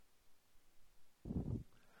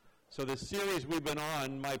So this series we've been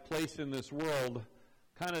on, My Place in This World,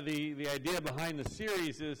 kind of the idea behind the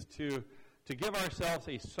series is to give ourselves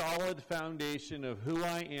a solid foundation of who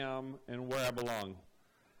I am and where I belong.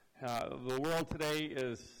 The world today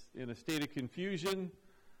is in a state of confusion.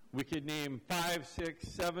 We could name 5, 6,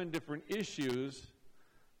 7 different issues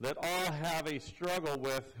that all have a struggle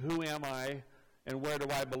with who am I and where do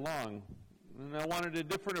I belong. And I wanted a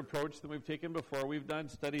different approach than we've taken before. We've done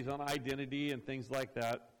studies on identity and things like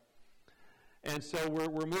that. And so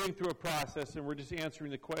we're moving through a process, and we're just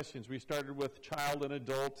answering the questions. We started with child and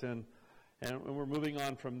adult, and we're moving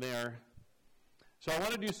on from there. So I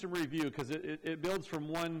want to do some review because it builds from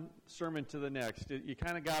one sermon to the next. You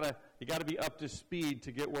kind of gotta be up to speed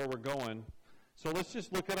to get where we're going. So let's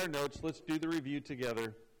just look at our notes. Let's do the review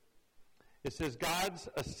together. It says God's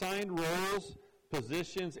assigned roles,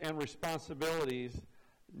 positions, and responsibilities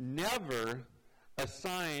never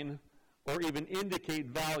assign or even indicate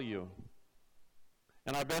value.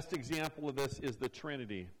 And our best example of this is the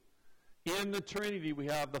Trinity. In the Trinity, we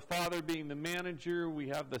have the Father being the manager, we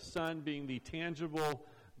have the Son being the tangible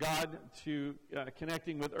God to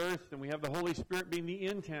connecting with earth, and we have the Holy Spirit being the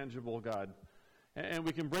intangible God. And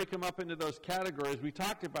we can break them up into those categories. We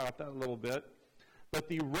talked about that a little bit. But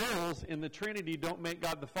the roles in the Trinity don't make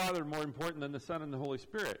God the Father more important than the Son and the Holy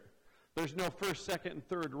Spirit. There's no first, second, and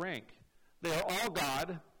third rank. They are all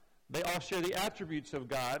God. They all share the attributes of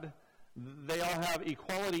God. They all have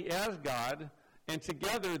equality as God, and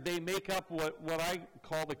together they make up what I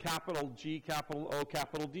call the capital G, capital O,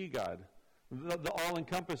 capital D God, the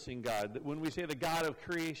all-encompassing God. When we say the God of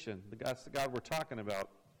creation, that's the God we're talking about.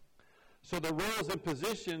 So the roles and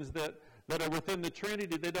positions that are within the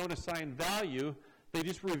Trinity, they don't assign value. They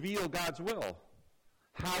just reveal God's will,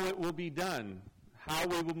 how it will be done, how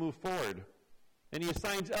we will move forward. And he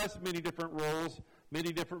assigns us many different roles,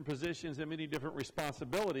 many different positions, and many different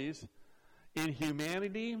responsibilities in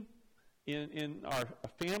humanity, in our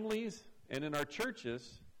families, and in our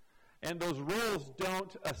churches. And those roles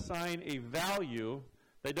don't assign a value.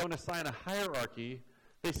 They don't assign a hierarchy.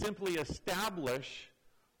 They simply establish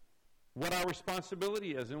what our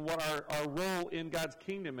responsibility is and what our role in God's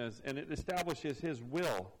kingdom is. And it establishes his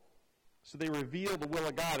will. So they reveal the will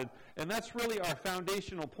of God. And that's really our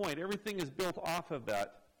foundational point. Everything is built off of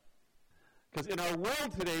that. Because in our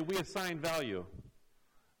world today, we assign value,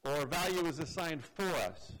 or value is assigned for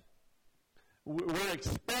us. We're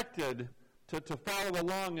expected to follow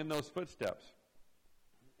along in those footsteps.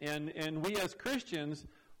 And we as Christians,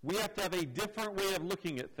 we have to have a different way of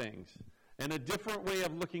looking at things, and a different way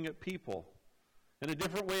of looking at people, and a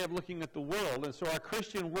different way of looking at the world. And so our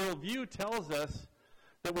Christian worldview tells us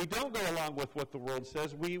that we don't go along with what the world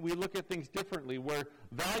says. We look at things differently, where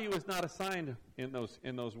value is not assigned in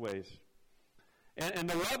those ways. And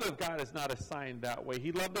the love of God is not assigned that way.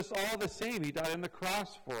 He loved us all the same. He died on the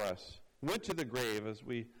cross for us, went to the grave, as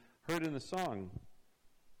we heard in the song.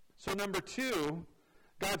 So number 2,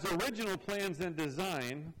 God's original plans and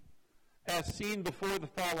design, as seen before the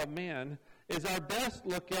fall of man, is our best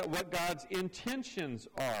look at what God's intentions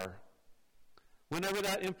are whenever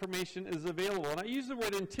that information is available. And I use the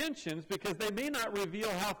word intentions because they may not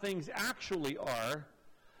reveal how things actually are,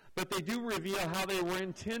 but they do reveal how they were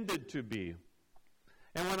intended to be.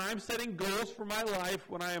 And when I'm setting goals for my life,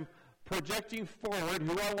 when I am projecting forward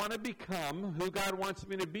who I want to become, who God wants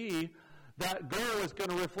me to be, that goal is going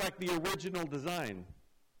to reflect the original design.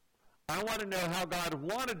 I want to know how God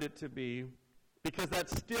wanted it to be because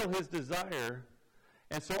that's still his desire.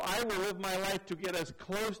 And so I will live my life to get as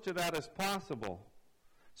close to that as possible.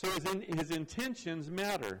 So his intentions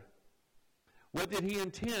matter. What did he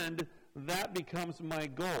intend? That becomes my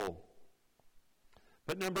goal.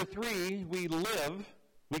 But number 3, we live.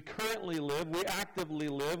 We currently live, we actively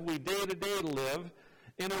live, we day-to-day live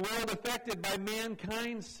in a world affected by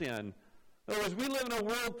mankind's sin. In other words, we live in a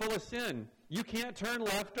world full of sin. You can't turn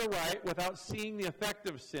left or right without seeing the effect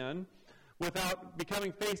of sin, without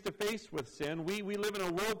becoming face-to-face with sin. We live in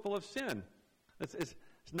a world full of sin. It's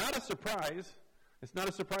not a surprise. It's not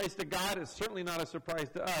a surprise to God. It's certainly not a surprise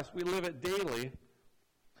to us. We live it daily.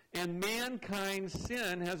 And mankind's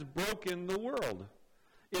sin has broken the world.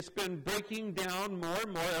 It's been breaking down more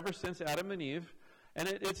and more ever since Adam and Eve, and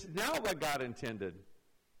it's now what God intended.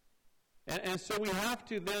 And so we have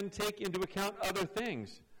to then take into account other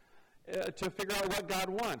things to figure out what God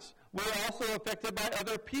wants. We're also affected by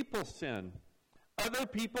other people's sin. Other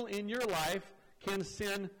people in your life can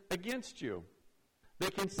sin against you.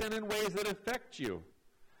 They can sin in ways that affect you.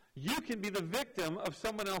 You can be the victim of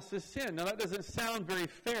someone else's sin. Now, that doesn't sound very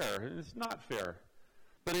fair, and it's not fair,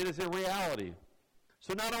 but it is a reality.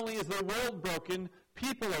 So not only is the world broken,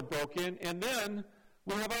 people are broken, and then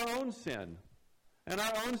we have our own sin. And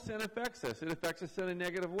our own sin affects us. It affects us in a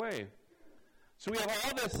negative way. So we have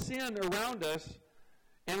all this sin around us,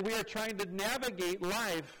 and we are trying to navigate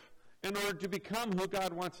life in order to become who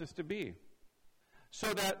God wants us to be.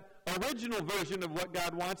 So that original version of what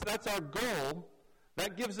God wants, that's our goal.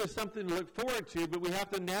 That gives us something to look forward to, but we have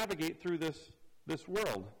to navigate through this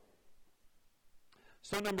world.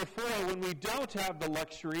 So number 4, when we don't have the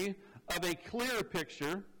luxury of a clear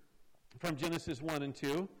picture from Genesis 1 and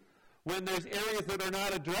 2, when there's areas that are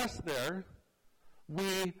not addressed there,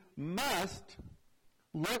 we must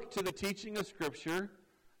look to the teaching of Scripture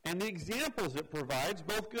and the examples it provides,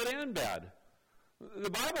 both good and bad. The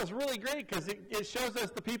Bible is really great because it shows us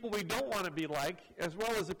the people we don't want to be like as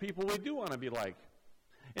well as the people we do want to be like.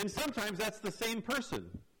 And sometimes that's the same person.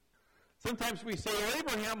 Sometimes we say, well,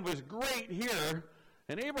 Abraham was great here,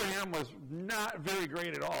 and Abraham was not very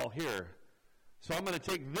great at all here. So I'm going to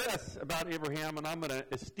take this about Abraham, and I'm going to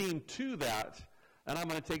esteem to that, and I'm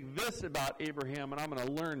going to take this about Abraham, and I'm going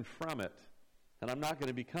to learn from it. And I'm not going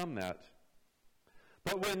to become that.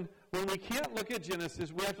 But when we can't look at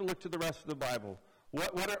Genesis, we have to look to the rest of the Bible.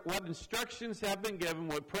 What instructions have been given,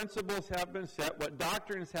 what principles have been set, what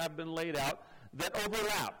doctrines have been laid out that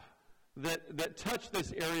overlap, that touch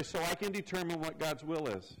this area so I can determine what God's will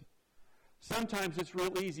is. Sometimes it's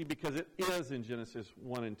real easy because it is in Genesis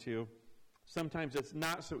 1 and 2. Sometimes it's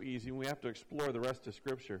not so easy, and we have to explore the rest of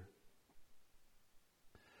Scripture.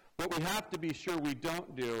 What we have to be sure we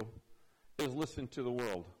don't do is listen to the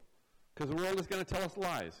world, because the world is going to tell us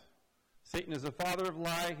lies. Satan is the father of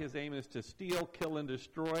lie. His aim is to steal, kill, and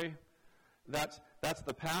destroy. That's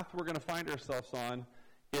the path we're going to find ourselves on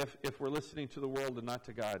if we're listening to the world and not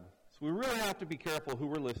to God. So we really have to be careful who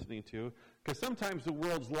we're listening to, because sometimes the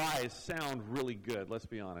world's lies sound really good, let's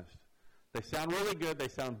be honest. They sound really good. They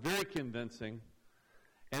sound very convincing.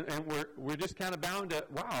 And we're just kind of bound to,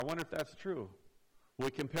 wow, I wonder if that's true. When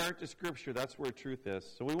we compare it to Scripture, that's where truth is.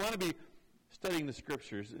 So we want to be studying the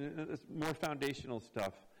Scriptures. It's more foundational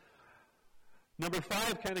stuff. Number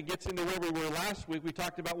 5 kind of gets into where we were last week. We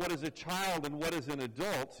talked about what is a child and what is an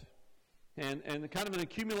adult. And kind of an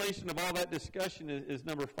accumulation of all that discussion is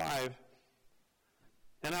number 5.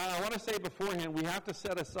 And I want to say beforehand, we have to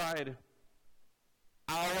set aside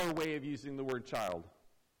our way of using the word child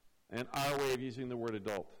and our way of using the word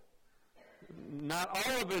adult. Not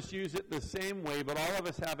all of us use it the same way, but all of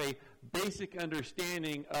us have a basic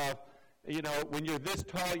understanding of, when you're this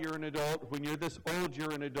tall, you're an adult. When you're this old,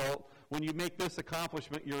 you're an adult. When you make this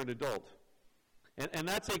accomplishment, you're an adult. And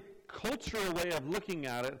that's a cultural way of looking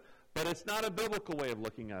at it, but it's not a biblical way of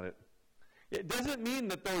looking at it. It doesn't mean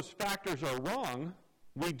that those factors are wrong.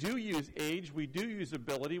 We do use age, we do use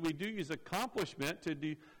ability, we do use accomplishment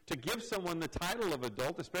to give someone the title of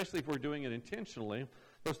adult, especially if we're doing it intentionally.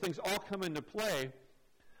 Those things all come into play.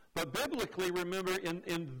 But biblically, remember,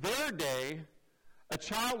 in their day, a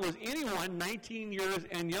child was anyone 19 years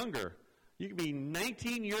and younger. You can be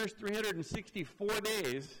 19 years, 364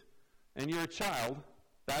 days, and you're a child.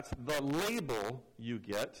 That's the label you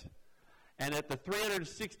get. And at the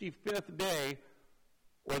 365th day,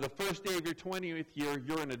 or the first day of your 20th year,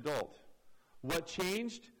 you're an adult. What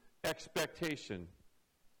changed? Expectation,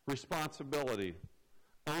 responsibility,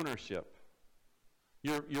 ownership.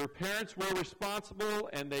 Your parents were responsible,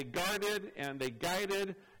 and they guarded, and they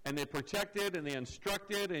guided, and they protected, and they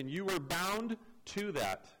instructed, and you were bound to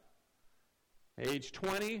that. Age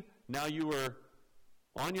 20, now you were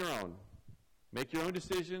on your own. Make your own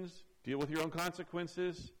decisions, deal with your own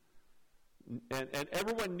consequences. And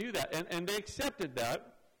everyone knew that, and they accepted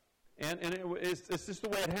that, and it's just the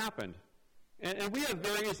way it happened. And we have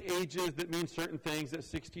various ages that mean certain things. At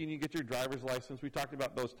 16, you get your driver's license. We talked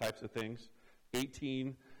about those types of things.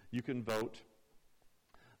 18, you can vote.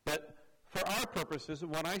 But for our purposes,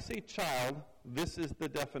 when I say child, this is the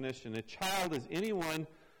definition. A child is anyone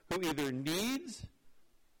who either needs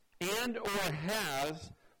and or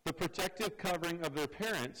has the protective covering of their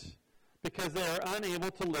parents because they are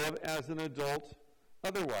unable to live as an adult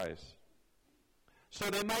otherwise. So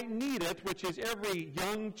they might need it, which is every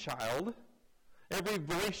young child, every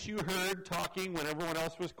voice you heard talking when everyone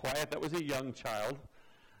else was quiet, that was a young child.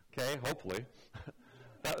 Okay, hopefully.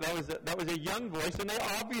 that was a young voice, and they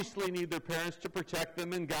obviously need their parents to protect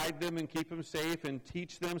them and guide them and keep them safe and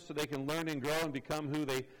teach them so they can learn and grow and become who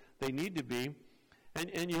they need to be.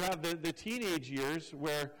 And you have the teenage years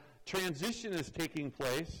where transition is taking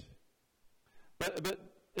place. But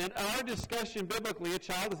in our discussion biblically, a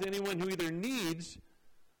child is anyone who either needs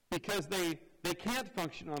because they can't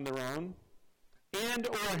function on their own and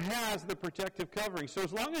or has the protective covering. So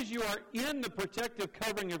as long as you are in the protective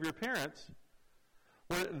covering of your parents,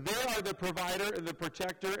 where they are the provider and the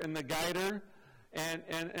protector and the guider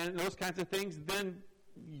and those kinds of things, then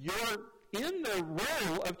you're in the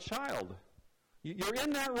role of child. You're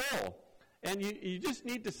in that role. And you just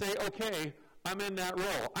need to say, okay, I'm in that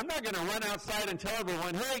role. I'm not going to run outside and tell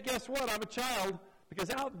everyone, hey, guess what, I'm a child, because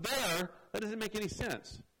out there, that doesn't make any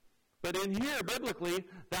sense. But in here, biblically,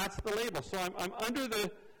 that's the label. So I'm under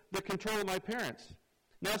the control of my parents.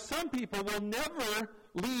 Now, some people will never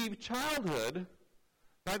leave childhood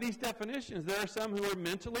by these definitions. There are some who are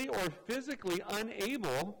mentally or physically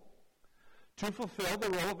unable to fulfill the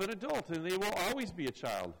role of an adult, and they will always be a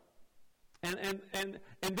child. And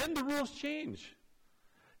then the rules change.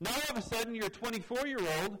 Now, all of a sudden, you're a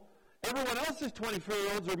 24-year-old. Everyone else's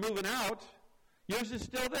 24-year-olds are moving out. Yours is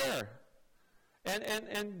still there.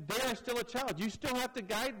 And they are still a child. You still have to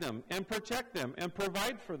guide them and protect them and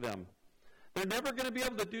provide for them. They're never going to be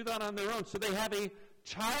able to do that on their own. So they have a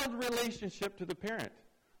child relationship to the parent,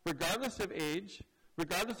 regardless of age,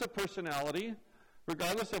 regardless of personality,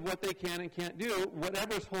 regardless of what they can and can't do,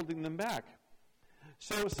 whatever's holding them back.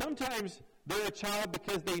 So sometimes they're a child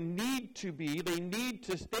because they need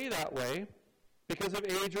to stay that way because of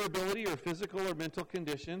age or ability or physical or mental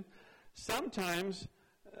condition. Sometimes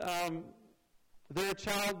they're a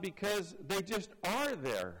child because they just are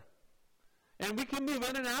there. And we can move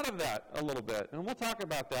in and out of that a little bit. And we'll talk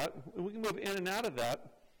about that. We can move in and out of that.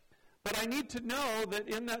 But I need to know that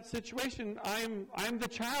in that situation, I'm the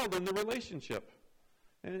child in the relationship.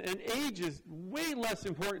 And age is way less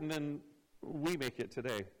important than we make it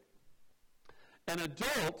today. An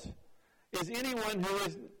adult is anyone who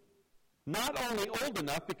is not only old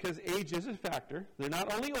enough, because age is a factor. They're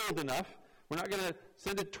not only old enough. We're not going to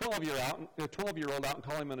send a 12-year-old out and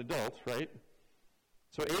call him an adult, right?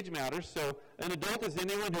 So age matters. So an adult is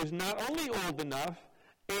anyone who's not only old enough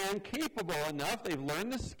and capable enough, they've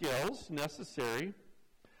learned the skills necessary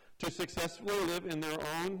to successfully live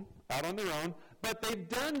out on their own, but they've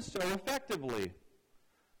done so effectively.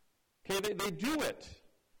 Okay, they do it.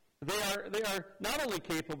 They are not only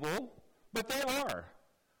capable, but they are.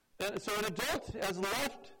 So an adult has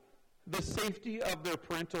left the safety of their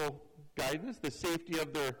parental guidance, the safety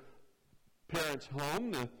of their parents'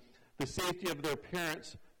 home, the safety of their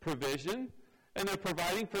parents' provision, and they're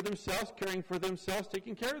providing for themselves, caring for themselves,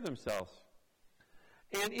 taking care of themselves.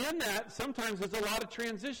 And in that, sometimes there's a lot of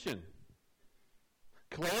transition.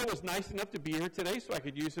 Claire was nice enough to be here today, so I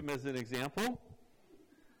could use him as an example.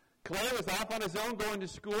 Claire was off on his own going to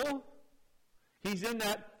school. He's in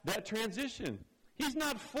that transition. He's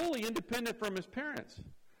not fully independent from his parents,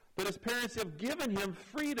 but his parents have given him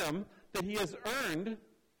freedom that he has earned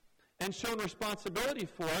and shown responsibility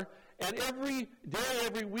for. And every day,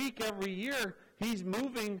 every week, every year, he's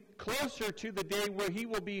moving closer to the day where he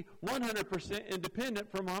will be 100%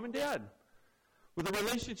 independent from mom and dad. Where the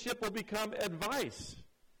relationship will become advice,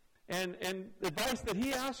 and advice that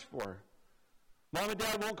he asked for. Mom and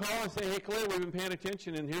dad won't call and say, hey, Claire, we've been paying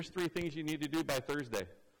attention, and here's 3 things you need to do by Thursday.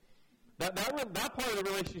 That part of the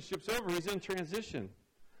relationship's over. He's in transition.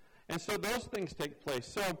 And so those things take place.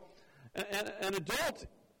 So an adult,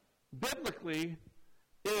 biblically,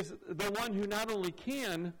 is the one who not only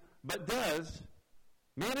can, but does,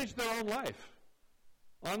 manage their own life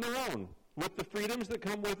on their own, with the freedoms that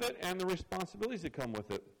come with it and the responsibilities that come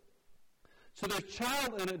with it. So there's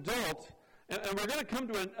child and adult, and we're going to come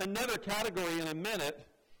to another category in a minute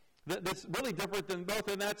that's really different than both,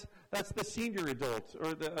 and that's the senior adults,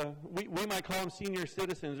 or we might call them senior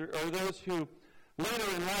citizens, or those who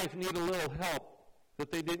later in life need a little help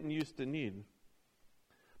that they didn't used to need.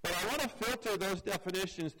 But I want to filter those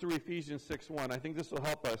definitions through Ephesians 6:1. I think this will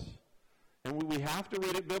help us. And we have to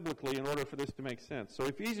read it biblically in order for this to make sense. So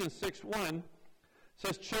Ephesians 6:1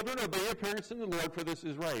 says, children, obey your parents in the Lord, for this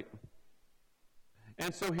is right.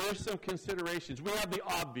 And so here's some considerations. We have the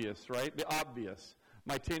obvious, right? The obvious.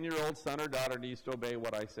 My 10-year-old son or daughter needs to obey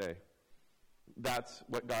what I say. That's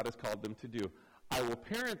what God has called them to do. I will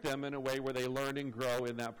parent them in a way where they learn and grow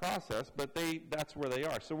in that process, but that's where they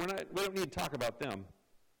are. So we don't need to talk about them.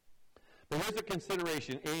 But here's a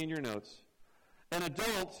consideration, A in your notes. An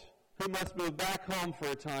adult who must move back home for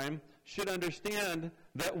a time should understand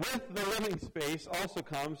that with the living space also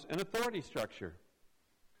comes an authority structure.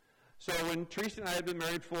 So when Teresa and I had been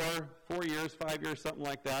married for 4 years, 5 years, something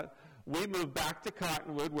like that, we moved back to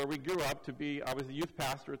Cottonwood, where we grew up I was a youth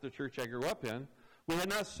pastor at the church I grew up in. We had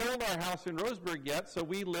not sold our house in Roseburg yet, so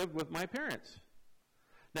we lived with my parents.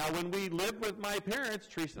 Now, when we lived with my parents,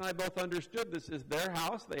 Teresa and I both understood this is their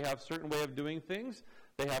house. They have a certain way of doing things.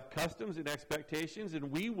 They have customs and expectations, and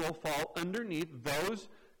we will fall underneath those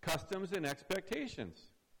customs and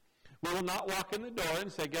expectations. We will not walk in the door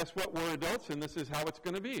and say, guess what, we're adults and this is how it's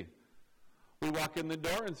going to be. We walk in the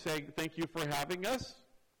door and say, thank you for having us.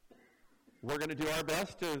 We're going to do our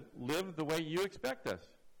best to live the way you expect us.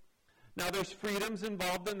 Now, there's freedoms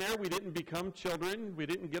involved in there. We didn't become children. We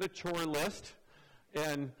didn't get a chore list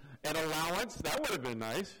and an allowance. That would have been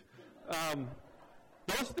nice.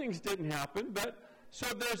 Those things didn't happen. So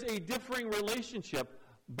there's a differing relationship.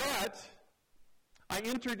 But I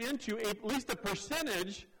entered into at least a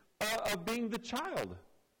percentage of being the child.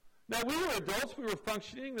 Now, we were adults. We were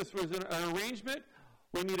functioning. This was an arrangement.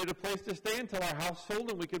 We needed a place to stay until our house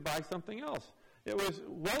sold and we could buy something else. It was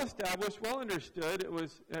well established, well understood.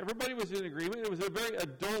 Everybody was in agreement. It was a very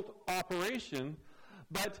adult operation.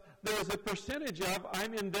 But there was a percentage of,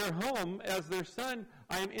 I'm in their home as their son.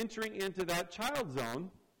 I am entering into that child zone.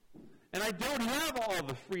 And I don't have all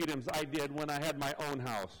the freedoms I did when I had my own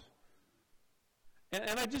house.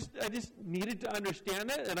 And I just needed to understand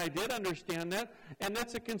that, and I did understand that. And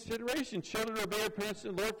that's a consideration. Children obey their parents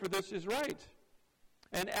in the Lord, for this is right.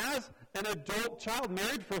 And as an adult child,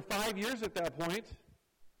 married for 5 years at that point,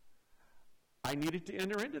 I needed to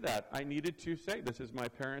enter into that. I needed to say, this is my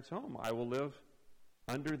parents' home. I will live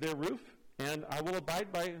under their roof, and I will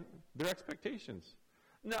abide by their expectations.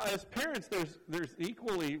 Now, as parents, there's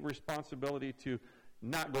equally responsibility to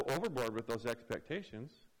not go overboard with those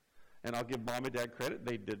expectations. And I'll give mom and dad credit.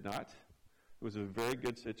 They did not. It was a very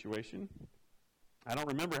good situation. I don't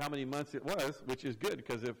remember how many months it was, which is good,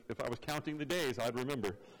 because if I was counting the days, I'd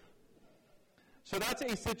remember. So that's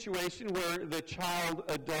a situation where the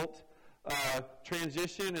child-adult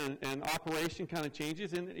transition and operation kind of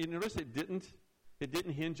changes. And you notice it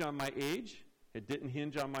didn't hinge on my age. It didn't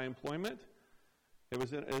hinge on my employment. It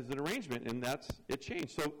was an arrangement, and it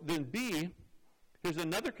changed. So then B, here's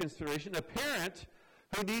another consideration. A parent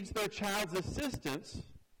who needs their child's assistance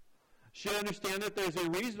should understand that there's a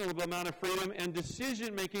reasonable amount of freedom and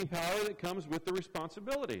decision-making power that comes with the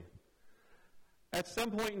responsibility. At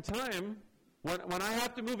some point in time, when I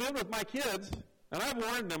have to move in with my kids, and I've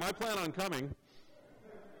warned them, I plan on coming.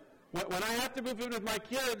 When I have to move in with my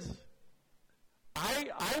kids, I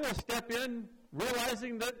will step in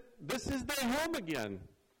realizing that this is their home again.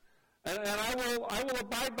 And I will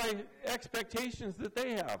abide by expectations that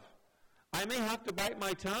they have. I may have to bite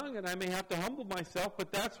my tongue and I may have to humble myself,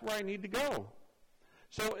 but that's where I need to go.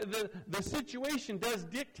 So the situation does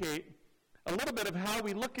dictate a little bit of how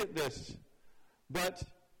we look at this. But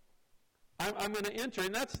I'm going to enter,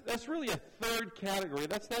 and that's really a third category.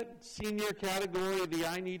 That's that senior category, the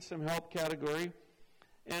I need some help category.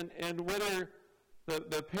 And whether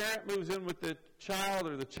the parent moves in with the child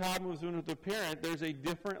or the child moves in with the parent, there's a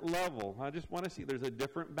different level. I just want to see there's a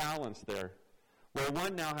different balance there, where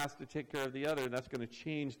one now has to take care of the other, and that's going to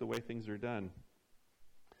change the way things are done.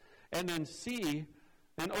 And then C,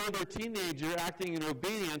 an older teenager acting in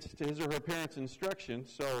obedience to his or her parents' instruction,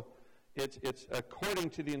 so it's according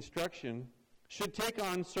to the instruction, should take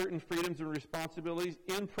on certain freedoms and responsibilities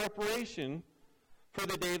in preparation for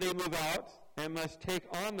the day they move out and must take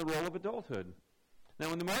on the role of adulthood.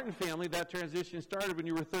 Now, in the Martin family, that transition started when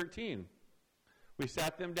you were 13. We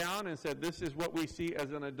sat them down and said, this is what we see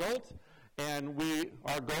as an adult, and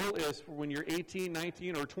our goal is for when you're 18,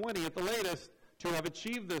 19, or 20 at the latest to have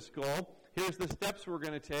achieved this goal. Here's the steps we're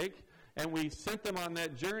going to take. And we sent them on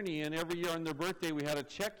that journey, and every year on their birthday we had a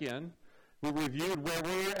check-in. We reviewed where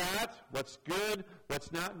we were at, what's good,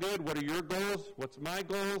 what's not good, what are your goals, what's my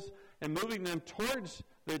goals, and moving them towards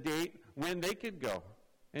the date when they could go.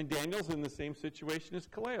 And Daniel's in the same situation as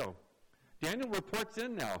Kaleo. Daniel reports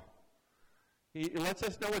in now. He lets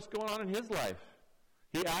us know what's going on in his life.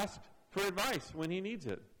 He asks for advice when he needs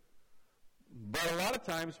it. But a lot of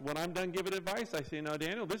times when I'm done giving advice, I say, now,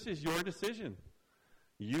 Daniel, this is your decision.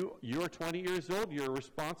 You're 20 years old. You're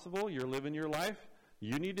responsible. You're living your life.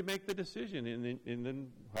 You need to make the decision. And then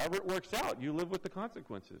however it works out, you live with the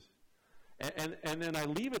consequences. And then I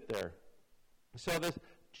leave it there. So this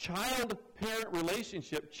child-parent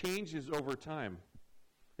relationship changes over time.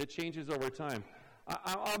 It changes over time.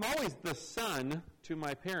 I'm always the son to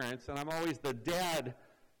my parents, and I'm always the dad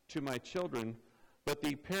to my children, but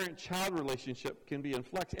the parent-child relationship can be in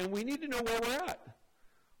flux, and we need to know where we're at.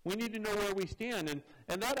 We need to know where we stand,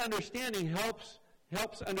 and that understanding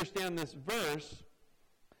helps understand this verse.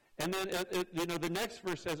 And then the next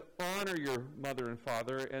verse says, honor your mother and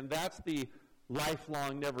father, and that's the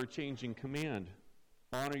lifelong, never-changing command.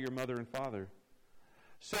 Honor your mother and father.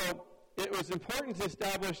 So it was important to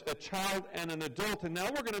establish a child and an adult, and now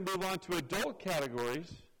we're going to move on to adult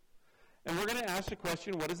categories, and we're going to ask the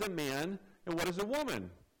question, what is a man and what is a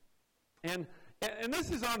woman? And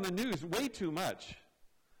this is on the news way too much.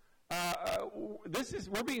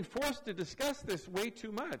 we're being forced to discuss this way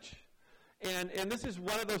too much. And this is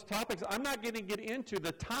one of those topics. I'm not going to get into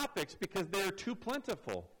the topics because they're too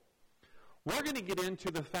plentiful. We're going to get into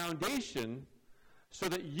the foundation so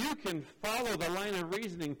that you can follow the line of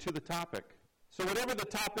reasoning to the topic. So whatever the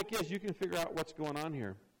topic is, you can figure out what's going on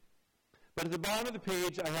here. But at the bottom of the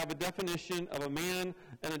page, I have a definition of a man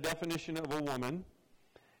and a definition of a woman.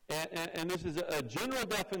 And this is a general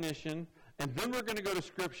definition, and then we're going to go to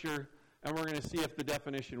Scripture, and we're going to see if the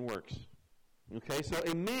definition works. Okay, so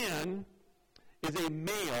a man is a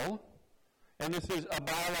male, and this is a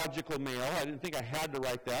biological male. I didn't think I had to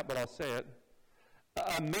write that, but I'll say it.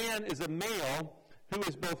 A man is a male who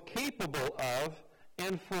is both capable of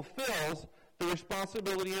and fulfills the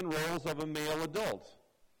responsibility and roles of a male adult.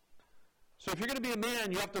 So if you're going to be a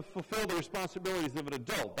man, you have to fulfill the responsibilities of an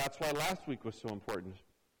adult. That's why last week was so important.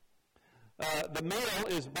 The male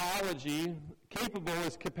is biology, capable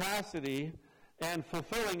is capacity, and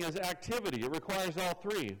fulfilling is activity. It requires all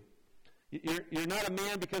three. You're not a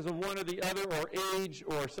man because of one or the other, or age,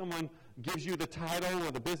 or someone gives you the title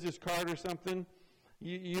or the business card or something.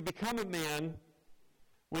 You become a man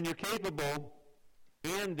when you're capable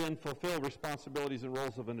and then fulfill responsibilities and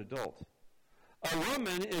roles of an adult. A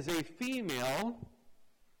woman is a female,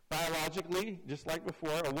 biologically, just like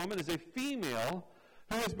before. A woman is a female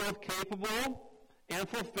who is both capable and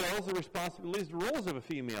fulfills the responsibilities and roles of a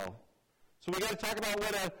female. So we got to talk about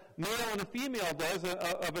what a male and a female does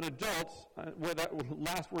of an adult. Where that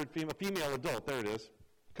last word, female adult, there it is.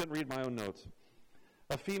 Couldn't read my own notes.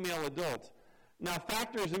 A female adult. Now,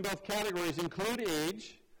 factors in both categories include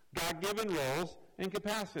age, God-given roles, and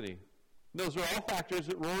capacity. Those are all factors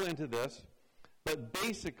that roll into this. But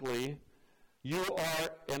basically, you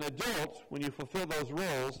are an adult when you fulfill those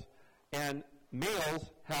roles, and males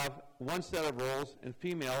have one set of roles, and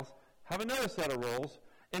females have another set of roles,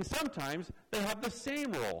 and sometimes they have the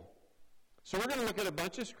same role. So we're going to look at a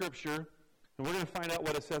bunch of Scripture, and we're going to find out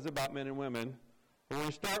what it says about men and women. We're going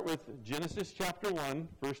to start with Genesis chapter 1,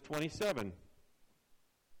 verse 27.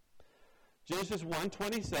 Genesis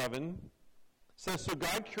 1:27 says, so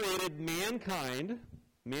God created mankind.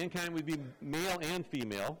 Mankind would be male and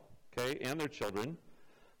female, okay, and their children.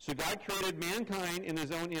 So God created mankind in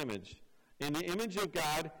his own image. In the image of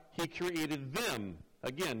God, he created them.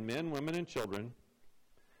 Again, men, women, and children.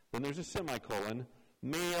 Then there's a semicolon.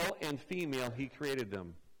 Male and female, he created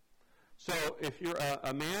them. So if you're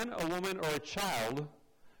a man, a woman, or a child,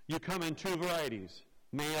 you come in two varieties,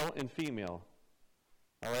 male and female.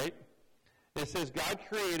 All right? It says God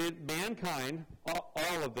created mankind,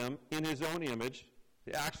 all of them, in his own image.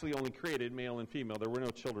 He actually only created male and female. There were no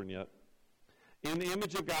children yet. In the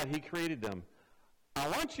image of God, he created them. I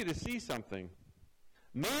want you to see something.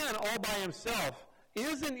 Man all by himself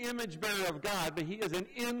is an image bearer of God, but he is an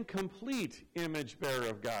incomplete image bearer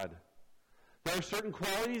of God. There are certain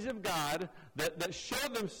qualities of God that show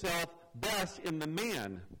themselves best in the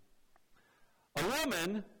man. A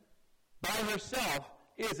woman by herself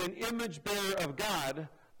is an image bearer of God,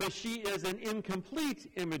 but she is an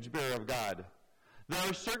incomplete image bearer of God. There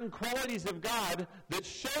are certain qualities of God that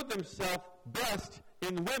show themselves best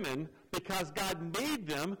in women because God made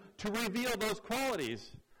them to reveal those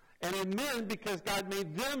qualities. And in men because God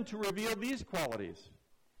made them to reveal these qualities.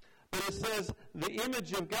 But it says the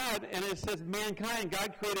image of God, and it says mankind.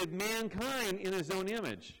 God created mankind in his own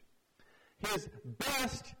image. His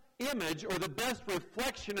best image, or the best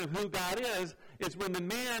reflection of who God is when the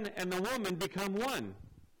man and the woman become one.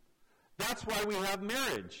 That's why we have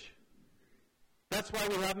marriage. That's why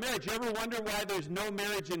we have marriage. You ever wonder why there's no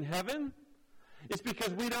marriage in heaven? It's because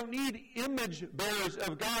we don't need image bearers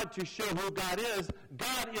of God to show who God is.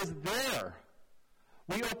 God is there.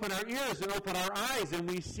 We open our ears and open our eyes and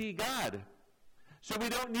we see God. So we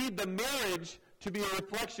don't need the marriage to be a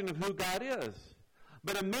reflection of who God is.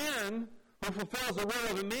 But a man who fulfills the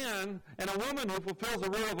role of a man and a woman who fulfills the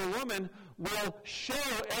role of a woman will show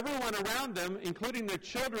everyone around them, including their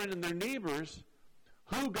children and their neighbors,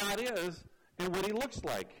 who God is and what he looks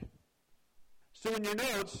like. So in your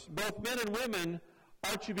notes, both men and women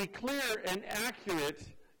are to be clear and accurate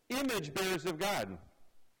image bearers of God.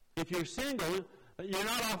 If you're single, you're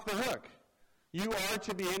not off the hook. You are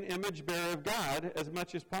to be an image bearer of God as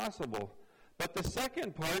much as possible. But the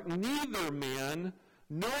second part, neither man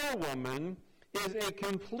nor woman is a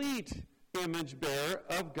complete image bearer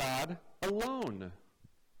of God alone.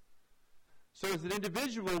 So as an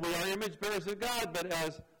individual, we are image bearers of God, but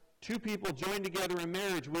as two people joined together in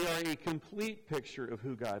marriage, we are a complete picture of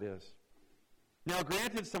who God is. Now,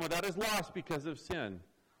 granted, some of that is lost because of sin.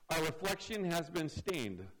 Our reflection has been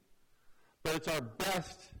stained, but it's our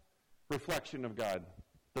best reflection of God.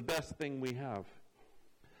 the best thing we have.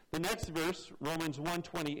 The next verse,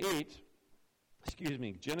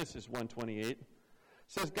 Genesis 1:28,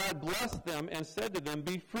 says, God blessed them and said to them,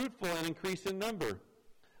 be fruitful and increase in number.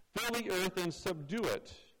 Fill the earth and subdue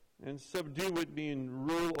it. And subdue would mean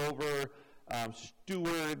rule over,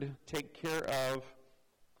 steward, take care of.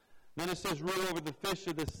 Then it says, rule over the fish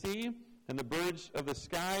of the sea and the birds of the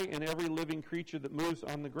sky and every living creature that moves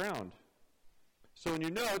on the ground. So in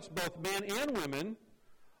your notes, both men and women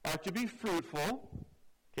are to be fruitful.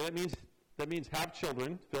 Okay, that means have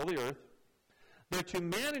children, fill the earth. They're to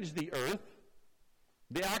manage the earth,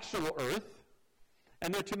 the actual earth,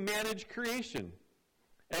 and they're to manage creation,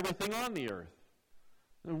 everything on the earth.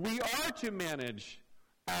 And we are to manage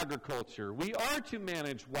agriculture. We are to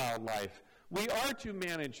manage wildlife. We are to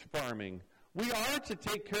manage farming. We are to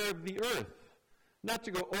take care of the earth. Not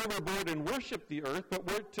to go overboard and worship the earth, but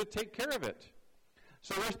we're to take care of it.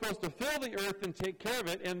 So we're supposed to fill the earth and take care of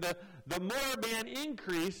it, and the more man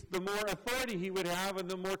increased, the more authority he would have, and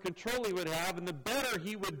the more control he would have, and the better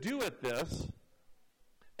he would do at this,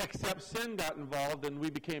 except sin got involved, and we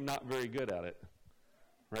became not very good at it.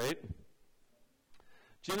 Right?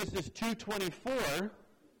 Genesis 2:24,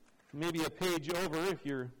 maybe a page over if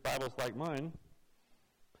your Bible's like mine.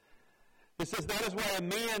 It says, that is why a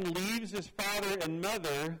man leaves his father and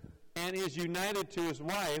mother and is united to his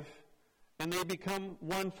wife, and they become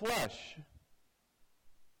one flesh.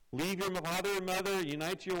 Leave your father and mother,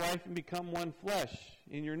 unite to your wife, and become one flesh.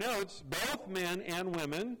 In your notes, both men and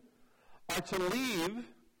women are to leave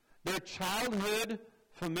their childhood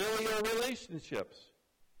familial relationships.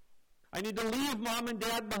 I need to leave mom and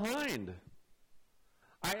dad behind.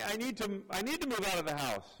 I need to move out of the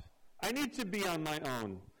house. I need to be on my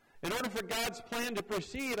own. In order for God's plan to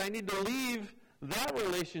proceed, I need to leave that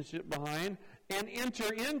relationship behind and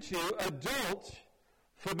enter into adult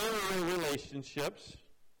familial relationships.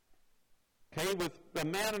 Okay, with a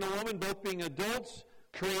man and a woman both being adults,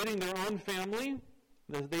 creating their own family.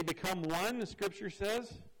 They become one, the Scripture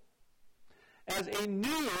says. As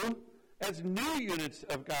new units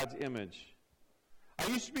of God's image. I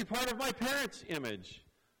used to be part of my parents' image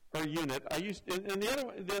or unit.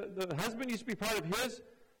 The husband used to be part of his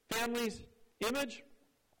family's image.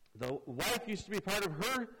 The wife used to be part of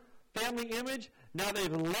her family image. Now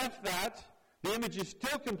they've left that. The image is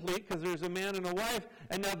still complete because there's a man and a wife,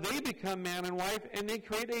 and now they become man and wife, and they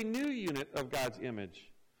create a new unit of God's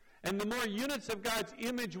image. And the more units of God's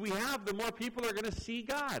image we have, the more people are going to see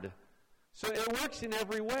God. So it works in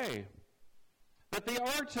every way. But they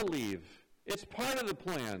are to leave. It's part of the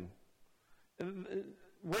plan.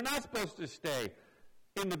 We're not supposed to stay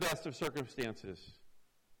in the best of circumstances.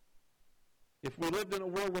 If we lived in a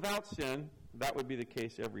world without sin, that would be the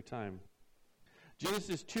case every time.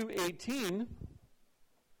 Genesis 2:18,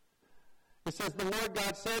 it says, the Lord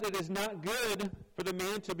God said, it is not good for the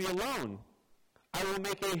man to be alone. I will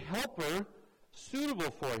make a helper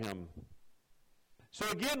suitable for him. So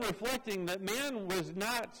again, reflecting that man was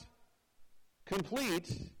not complete.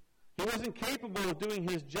 He wasn't capable of doing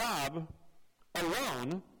his job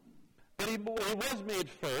alone, but he was made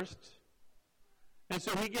first. And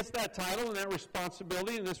so he gets that title and that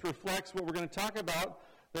responsibility, and this reflects what we're going to talk about,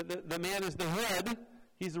 that the man is the head.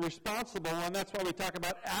 He's the responsible one. That's why we talk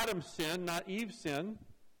about Adam's sin, not Eve's sin.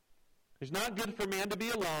 It's not good for man to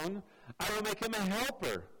be alone. I will make him a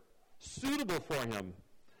helper, suitable for him.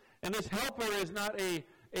 And this helper is not a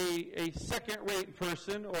second-rate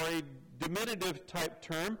person or a diminutive type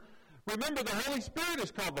term. Remember, the Holy Spirit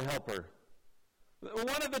is called the helper.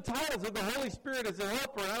 One of the titles of the Holy Spirit is a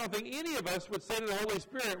helper, and I don't think any of us would say to the Holy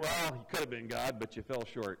Spirit, well, he could have been God, but you fell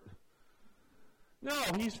short. No,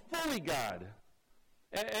 he's fully God.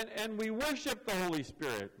 And we worship the Holy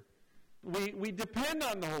Spirit. We depend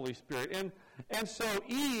on the Holy Spirit. And so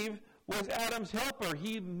Eve was Adam's helper.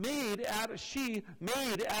 She made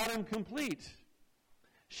Adam complete.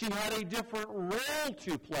 She had a different role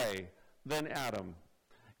to play than Adam.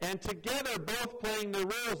 And together, both playing their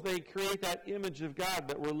roles, they create that image of God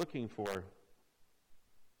that we're looking for.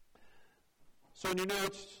 So in your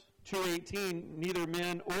notes, 2:18, neither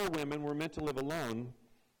men or women were meant to live alone.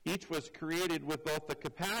 Each was created with both the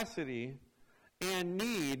capacity and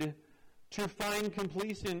need to find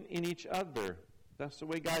completion in each other. That's the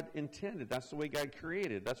way God intended. That's the way God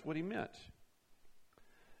created. That's what he meant.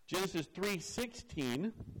 Genesis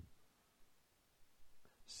 3:16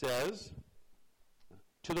 says,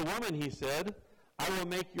 to the woman he said, I will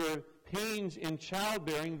make your pains in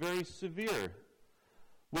childbearing very severe.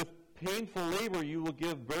 With painful labor you will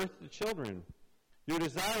give birth to children. Your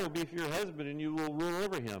desire will be for your husband, and you will rule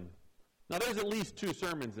over him. Now there's at least 2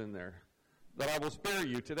 sermons in there that I will spare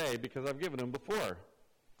you today because I've given them before.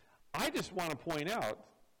 I just want to point out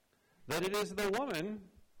that it is the woman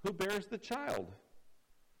who bears the child.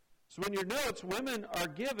 So in your notes, women are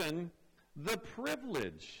given the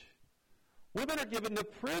privilege. Women are given the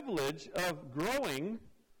privilege of growing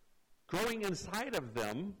inside of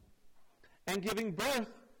them, and giving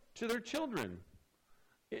birth to their children.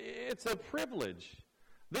 It's a privilege.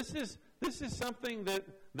 This is something that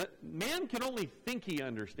man can only think he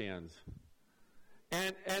understands.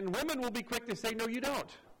 And women will be quick to say, no, you don't.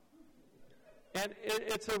 And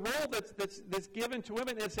it's a role that's given to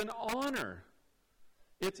women. It's an honor.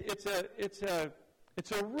 It's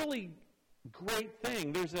a really great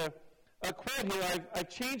thing. There's a quote here. I've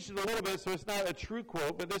changed it a little bit so it's not a true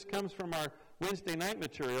quote, but this comes from our Wednesday night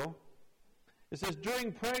material. It says,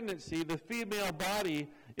 during pregnancy, the female body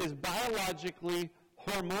is biologically,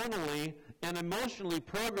 hormonally, and emotionally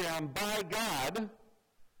programmed by God.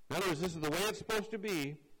 In other words, this is the way it's supposed to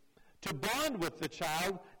be, to bond with the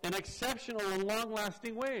child in exceptional and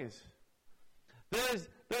long-lasting ways.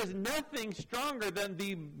 There's nothing stronger than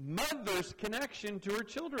the mother's connection to her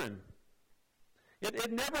children.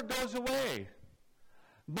 It never goes away.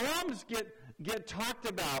 Moms get talked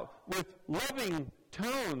about with loving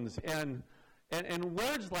tones and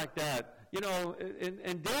words like that,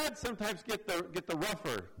 and dads sometimes get the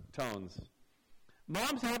rougher tones.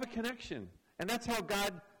 Moms have a connection, and that's how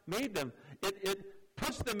God made them. It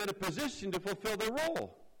puts them in a position to fulfill their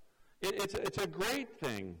role. It's a great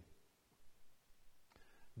thing.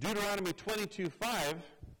 Deuteronomy 22:5,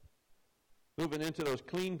 moving into those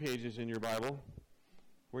clean pages in your Bible,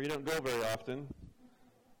 where you don't go very often.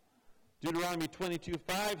 Deuteronomy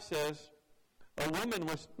 22:5 says, a woman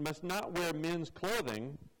must not wear men's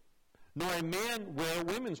clothing, nor a man wear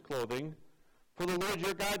women's clothing, for the Lord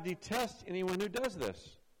your God detests anyone who does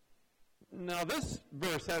this. Now, this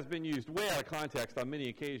verse has been used way out of context on many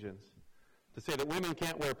occasions to say that women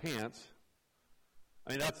can't wear pants.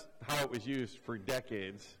 I mean, that's how it was used for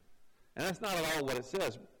decades. And that's not at all what it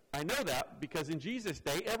says. I know that because in Jesus'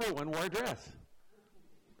 day, everyone wore a dress.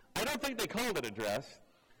 I don't think they called it a dress,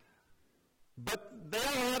 but they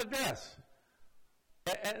all had a dress.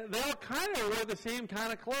 And they all kind of wore the same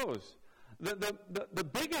kind of clothes. The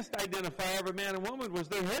biggest identifier of a man and woman was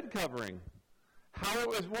their head covering, how it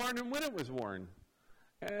was worn and when it was worn.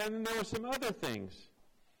 And there were some other things.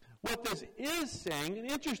 What this is saying, and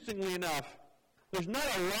interestingly enough, there's not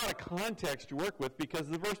a lot of context to work with because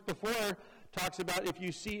the verse before talks about if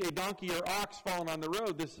you see a donkey or ox fallen on the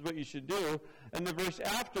road, this is what you should do. And the verse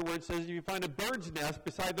afterwards says if you find a bird's nest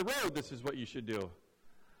beside the road, this is what you should do.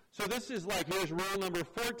 So this is like, here's rule number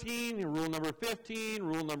 14, rule number 15,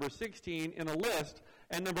 rule number 16 in a list.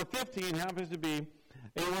 And number 15 happens to be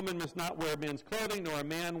a woman must not wear men's clothing, nor a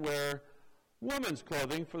man wear woman's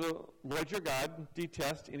clothing, for the Lord your God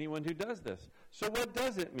detests anyone who does this. So what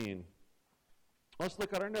does it mean? Let's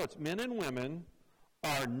look at our notes. Men and women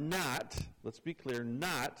are not, let's be clear,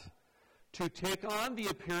 not to take on the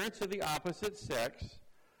appearance of the opposite sex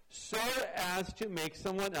so as to make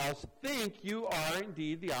someone else think you are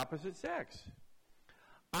indeed the opposite sex.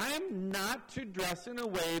 I'm not to dress in a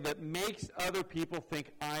way that makes other people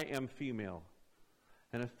think I am female.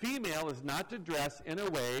 And a female is not to dress in a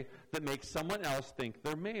way that makes someone else think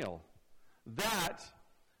they're male. That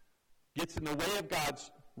gets in the way of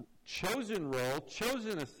God's chosen role,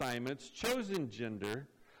 chosen assignments, chosen gender.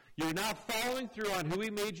 You're not following through on who he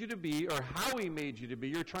made you to be or how he made you to be.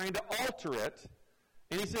 You're trying to alter it.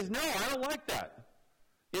 And he says, no, I don't like that.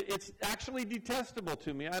 It's actually detestable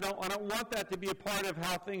to me. I don't want that to be a part of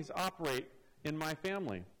how things operate in my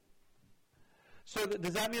family. So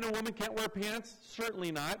does that mean a woman can't wear pants?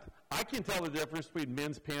 Certainly not. I can tell the difference between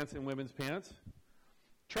men's pants and women's pants.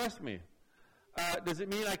 Trust me. Does it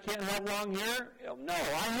mean I can't have long hair? No,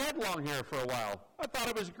 I had long hair for a while. I thought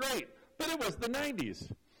it was great, but it was the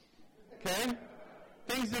 90s. Okay?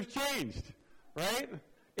 Things have changed, right?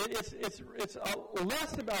 It's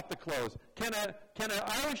less about the clothes. Can an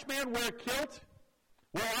Irish man wear a kilt?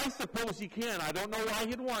 Well, I suppose he can. I don't know why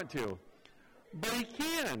he'd want to, but he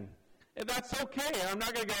can. And that's okay. I'm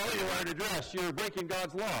not going to go, oh, you're wearing a dress. You're breaking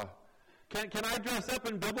God's law. Can I dress up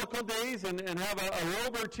in biblical days and have a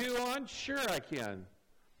robe or two on? Sure I can.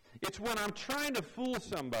 It's when I'm trying to fool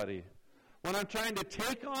somebody, when I'm trying to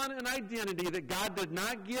take on an identity that God did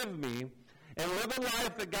not give me and live a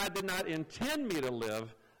life that God did not intend me to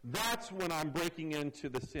live, that's when I'm breaking into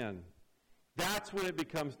the sin. That's when it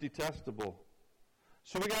becomes detestable.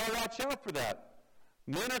 So we got to watch out for that.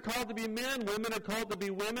 Men are called to be men, women are called to be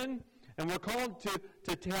women, and we're called to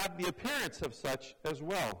have the appearance of such as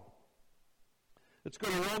well. Let's go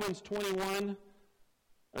to Romans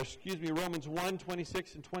 1,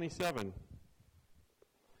 26 and 27.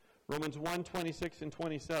 Romans 1, 26 and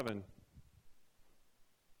 27.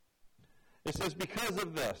 It says, because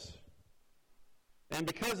of this. And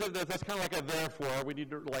because of this, that's kind of like a therefore. We need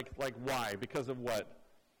to, like why? Because of what?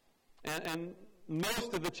 And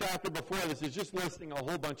most of the chapter before this is just listing a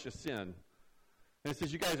whole bunch of sin. And it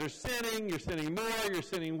says, you guys are sinning, you're sinning more, you're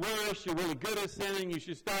sinning worse, you're really good at sinning, you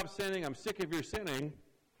should stop sinning, I'm sick of your sinning.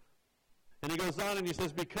 And he goes on and he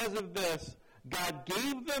says, because of this, God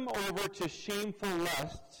gave them over to shameful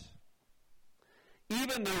lusts.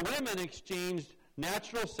 Even the women exchanged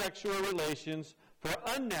natural sexual relations for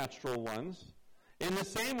unnatural ones. In the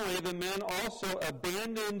same way, the men also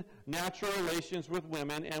abandoned natural relations with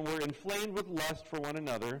women and were inflamed with lust for one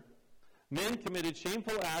another. Men committed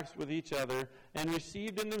shameful acts with each other and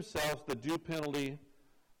received in themselves the due penalty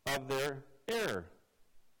of their error.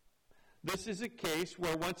 This is a case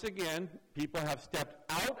where, once again, people have stepped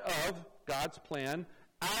out of God's plan,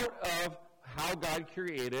 out of how God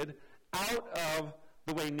created, out of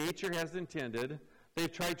the way nature has intended.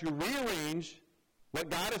 They've tried to rearrange what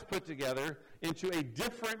God has put together into a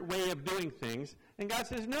different way of doing things. And God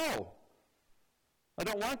says, no, I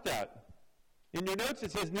don't want that. In your notes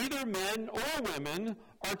it says, neither men or women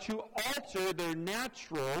are to alter their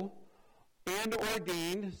natural and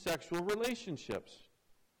ordained sexual relationships.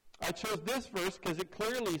 I chose this verse because it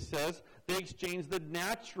clearly says they exchange the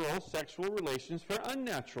natural sexual relations for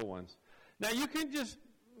unnatural ones. Now you can just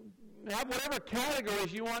have whatever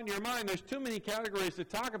categories you want in your mind. There's too many categories to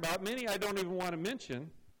talk about. Many I don't even want to mention.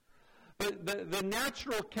 But the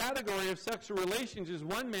natural category of sexual relations is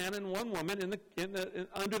one man and one woman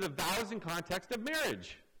under the vows and context of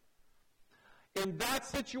marriage. In that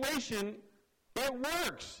situation, it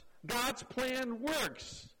works. God's plan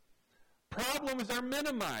works. Problems are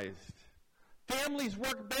minimized. Families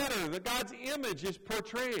work better. The God's image is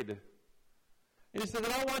portrayed. And he said, I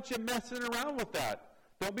don't want you messing around with that.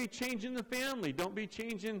 Don't be changing the family. Don't be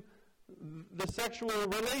changing the sexual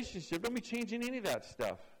relationship. Don't be changing any of that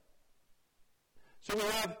stuff. So we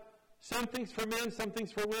have some things for men, some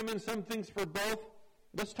things for women, some things for both.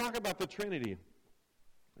 Let's talk about the Trinity.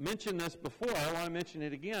 I mentioned this before. I want to mention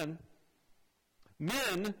it again.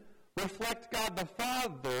 Men reflect God the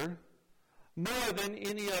Father more than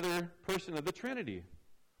any other person of the Trinity.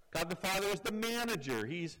 God the Father is the manager.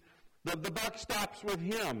 He's the buck stops with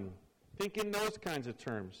him. Think in those kinds of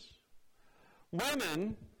terms.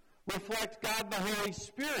 Women reflect God the Holy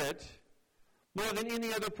Spirit more than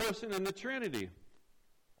any other person in the Trinity.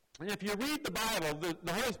 And if you read the Bible,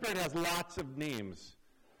 the Holy Spirit has lots of names.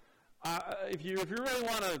 If you really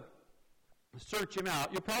want to search him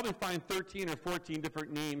out, you'll probably find 13 or 14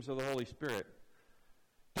 different names of the Holy Spirit.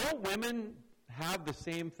 Don't women have the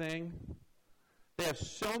same thing? They have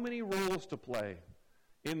so many roles to play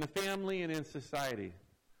in the family and in society.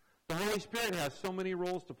 The Holy Spirit has so many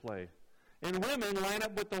roles to play. And women line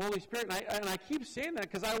up with the Holy Spirit. And I keep saying that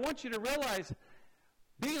because I want you to realize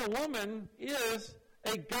being a woman is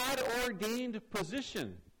a God-ordained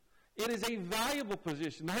position. It is a valuable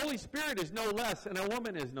position. The Holy Spirit is no less, and a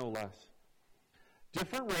woman is no less.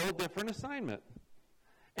 Different role, different assignment.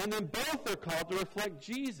 And then both are called to reflect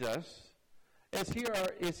Jesus as he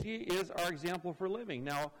is our example for living.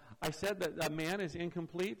 Now, I said that a man is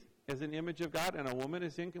incomplete as an image of God, and a woman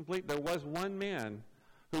is incomplete. There was one man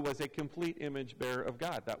who was a complete image bearer of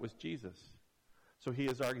God. That was Jesus. So he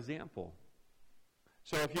is our example.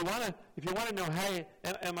 So if you want to know, hey,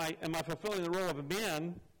 am I fulfilling the role of a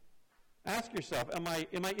man? Ask yourself, am I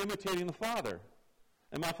imitating the Father?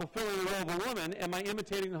 Am I fulfilling the role of a woman? Am I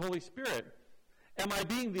imitating the Holy Spirit? Am I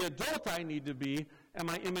being the adult I need to be? Am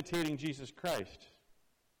I imitating Jesus Christ?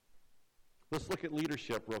 Let's look at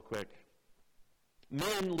leadership real quick.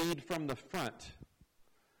 Men lead from the front,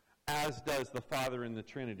 as does the Father in the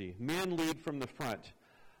Trinity. Men lead from the front.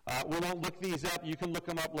 We won't look these up. You can look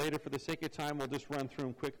them up later. For the sake of time, we'll just run through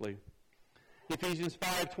them quickly. Ephesians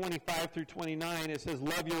 5:25 through 29, it says,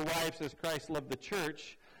 love your wives as Christ loved the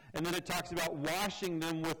church. And then it talks about washing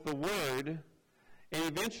them with the word. And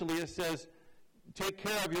eventually it says, take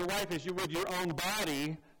care of your wife as you would your own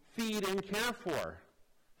body. Feed and care for.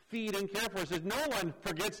 Feed and care for. It says no one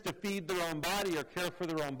forgets to feed their own body or care for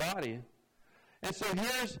their own body. And so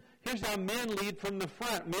here's how men lead from the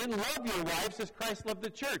front. Men, love your wives as Christ loved the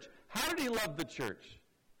church. How did he love the church?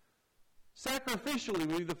 Sacrificially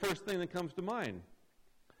would be the first thing that comes to mind.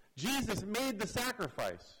 Jesus made the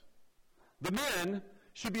sacrifice. The men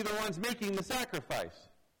should be the ones making the sacrifice.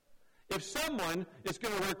 If someone is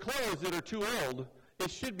going to wear clothes that are too old, it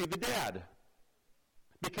should be the dad.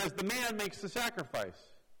 Because the man makes the sacrifice.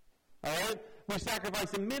 All right? We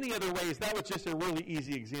sacrifice in many other ways. That was just a really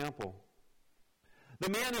easy example. The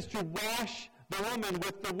man is to wash the woman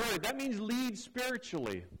with the word. That means lead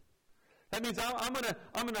spiritually. That means I'm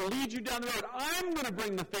gonna lead you down the road. I'm going to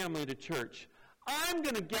bring the family to church. I'm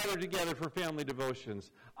going to gather together for family devotions.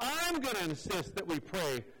 I'm going to insist that we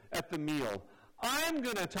pray at the meal. I'm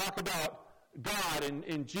going to talk about God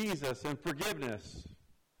and Jesus and forgiveness.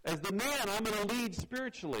 As the man, I'm going to lead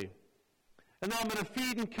spiritually. And then I'm going to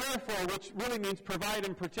feed and care for, which really means provide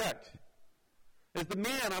and protect. As the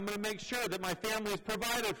man, I'm going to make sure that my family is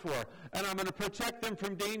provided for, and I'm going to protect them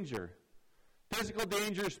from danger. Physical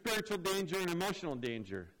danger, spiritual danger, and emotional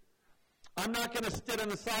danger. I'm not going to sit on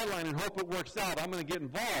the sideline and hope it works out. I'm going to get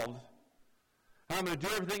involved. And I'm going to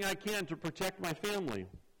do everything I can to protect my family.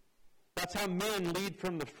 That's how men lead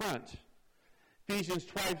from the front. Ephesians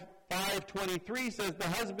 5:23 says the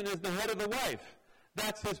husband is the head of the wife.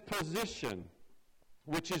 That's his position,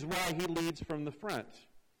 which is why he leads from the front.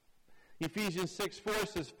 Ephesians 6:4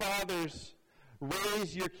 says, fathers,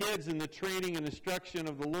 raise your kids in the training and instruction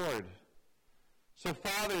of the Lord. So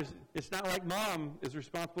fathers, it's not like mom is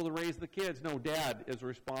responsible to raise the kids. No, dad is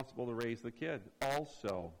responsible to raise the kid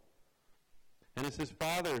also. And it says,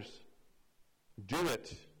 fathers, do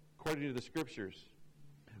it according to the scriptures.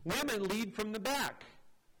 Women lead from the back.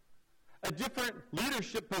 A different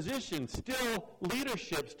leadership position, still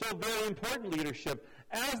leadership, still very important leadership,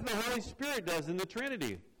 as the Holy Spirit does in the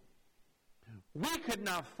Trinity. We could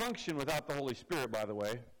not function without the Holy Spirit, by the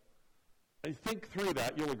way. I think through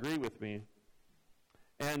that, you'll agree with me.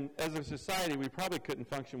 And as a society, we probably couldn't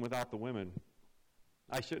function without the women.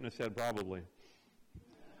 I shouldn't have said probably.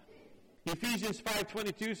 Ephesians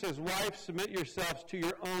 5:22 says, wives, submit yourselves to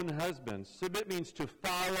your own husbands. Submit means to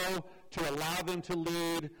follow, to allow them to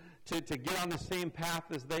lead, to get on the same path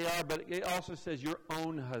as they are, but it also says your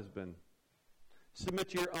own husband. Submit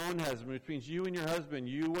to your own husband, which means you and your husband,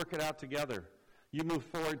 you work it out together. You move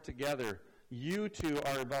forward together. You two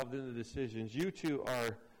are involved in the decisions. You two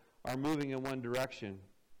are moving in one direction.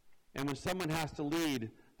 And when someone has to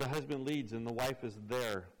lead, the husband leads and the wife is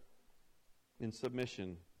there in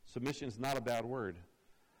submission. Submission is not a bad word.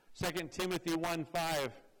 2 Timothy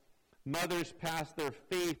 1:5, mothers pass their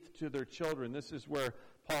faith to their children. This is where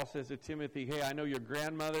Paul says to Timothy, hey, I know your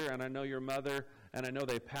grandmother and I know your mother, and I know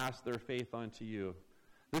they passed their faith on to you.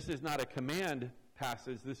 This is not a command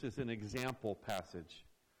passage. This is an example passage.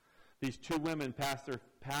 These two women passed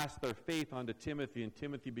their faith on to Timothy, and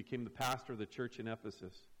Timothy became the pastor of the church in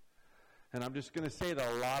Ephesus. And I'm just going to say that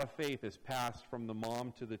a lot of faith is passed from the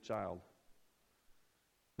mom to the child.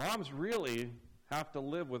 Moms really have to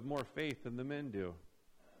live with more faith than the men do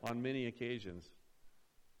on many occasions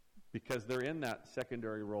because they're in that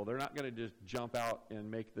secondary role. They're not going to just jump out and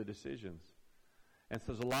make the decisions. And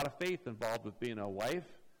so there's a lot of faith involved with being a wife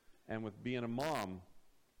and with being a mom.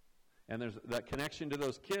 And there's that connection to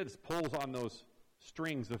those kids pulls on those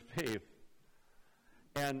strings of faith.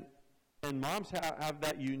 And moms have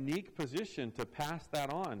that unique position to pass that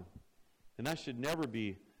on. And that should never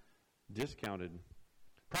be discounted.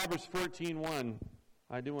 Proverbs 14:1,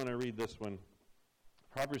 I do want to read this one.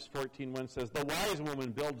 Proverbs 14:1 says, the wise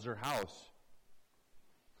woman builds her house,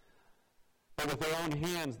 but with her own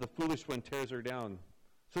hands the foolish one tears her down.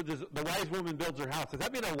 So the wise woman builds her house. Does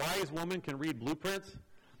that mean a wise woman can read blueprints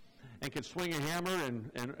and can swing a hammer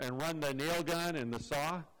and run the nail gun and the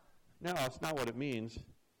saw? No, that's not what it means.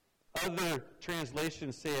 Other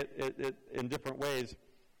translations say it in different ways.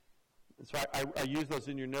 So I use those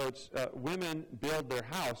in your notes. Women build their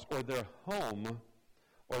house or their home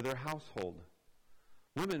or their household.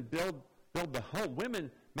 Women build the home.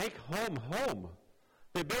 Women make home.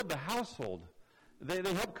 They build the household. They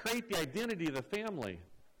help create the identity of the family.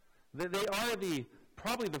 They are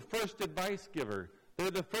probably the first advice giver.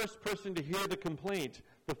 They're the first person to hear the complaint,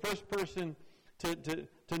 the first person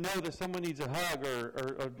to know that someone needs a hug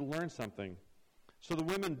or to learn something. So the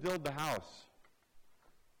women build the house.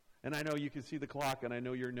 And I know you can see the clock, and I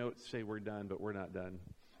know your notes say we're done, but we're not done.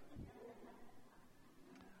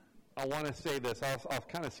 I want to say this. I'll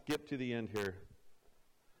kind of skip to the end here.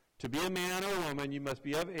 To be a man or a woman, you must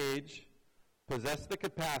be of age, possess the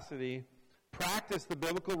capacity, practice the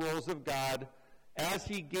biblical rules of God as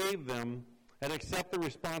He gave them, and accept the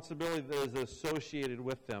responsibility that is associated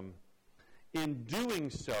with them. In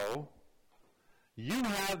doing so, you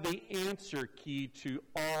have the answer key to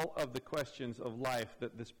all of the questions of life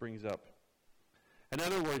that this brings up. In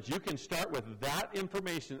other words, you can start with that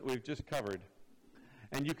information that we've just covered,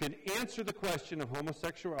 and you can answer the question of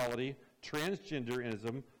homosexuality,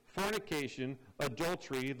 transgenderism, fornication,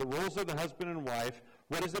 adultery, the roles of the husband and wife,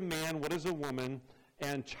 what is a man, what is a woman,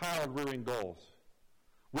 and child-rearing goals.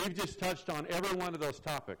 We've just touched on every one of those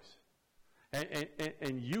topics.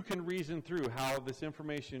 And you can reason through how this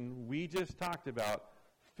information we just talked about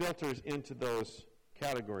filters into those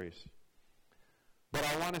categories. But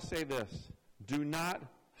I want to say this. Do not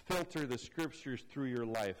filter the Scriptures through your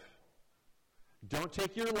life. Don't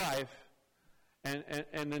take your life and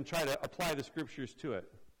then try to apply the Scriptures to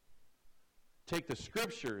it. Take the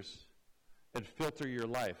Scriptures and filter your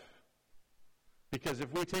life. Because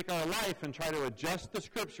if we take our life and try to adjust the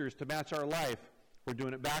Scriptures to match our life, we're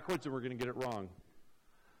doing it backwards and we're going to get it wrong.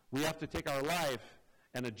 We have to take our life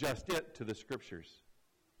and adjust it to the Scriptures.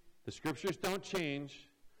 The Scriptures don't change.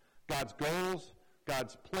 God's goals,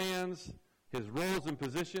 God's plans, His roles and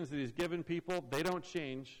positions that He's given people, they don't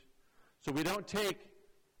change. So we don't take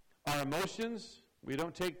our emotions, we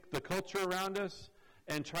don't take the culture around us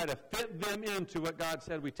and try to fit them into what God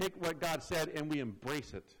said. We take what God said and we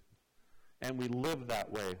embrace it. And we live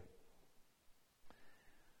that way.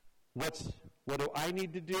 What do I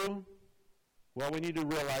need to do? Well, we need to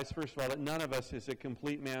realize, first of all, that none of us is a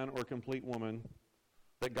complete man or complete woman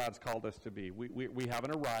that God's called us to be. We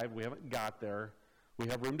haven't arrived. We haven't got there. We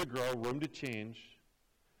have room to grow, room to change.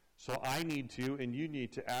 So I need to, and you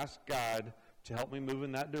need to, ask God to help me move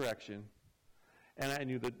in that direction. And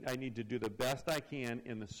I need to do the best I can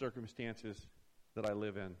in the circumstances that I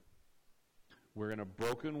live in. We're in a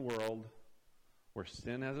broken world where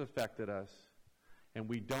sin has affected us, and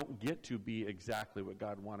we don't get to be exactly what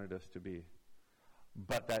God wanted us to be.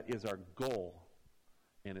 But that is our goal,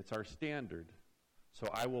 and it's our standard. So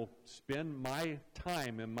I will spend my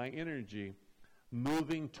time and my energy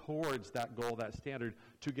moving towards that goal, that standard,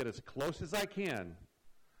 to get as close as I can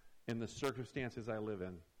in the circumstances I live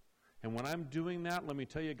in. And when I'm doing that, let me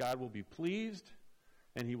tell you, God will be pleased,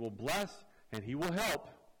 and He will bless, and He will help,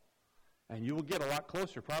 and you will get a lot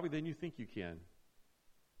closer probably than you think you can.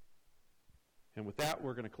 And with that,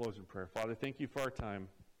 we're going to close in prayer. Father, thank you for our time.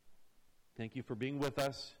 Thank you for being with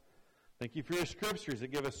us. Thank you for your Scriptures that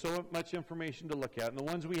give us so much information to look at. And the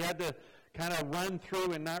ones we had to kind of run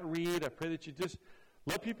through and not read, I pray that you just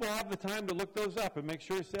let people have the time to look those up and make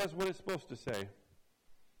sure it says what it's supposed to say.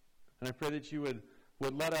 And I pray that you would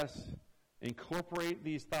let us incorporate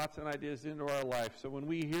these thoughts and ideas into our life. So when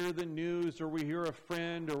we hear the news or we hear a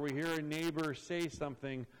friend or we hear a neighbor say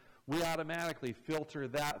something, we automatically filter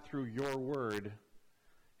that through your word.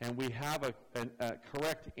 And we have a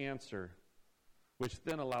correct answer, which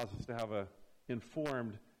then allows us to have an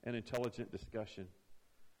informed and intelligent discussion.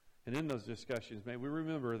 And in those discussions, may we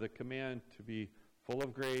remember the command to be full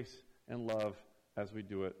of grace and love as we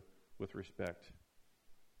do it with respect.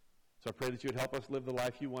 So I pray that you would help us live the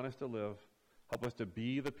life you want us to live. Help us to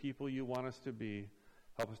be the people you want us to be.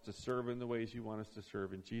 Help us to serve in the ways you want us to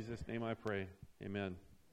serve. In Jesus' name I pray. Amen.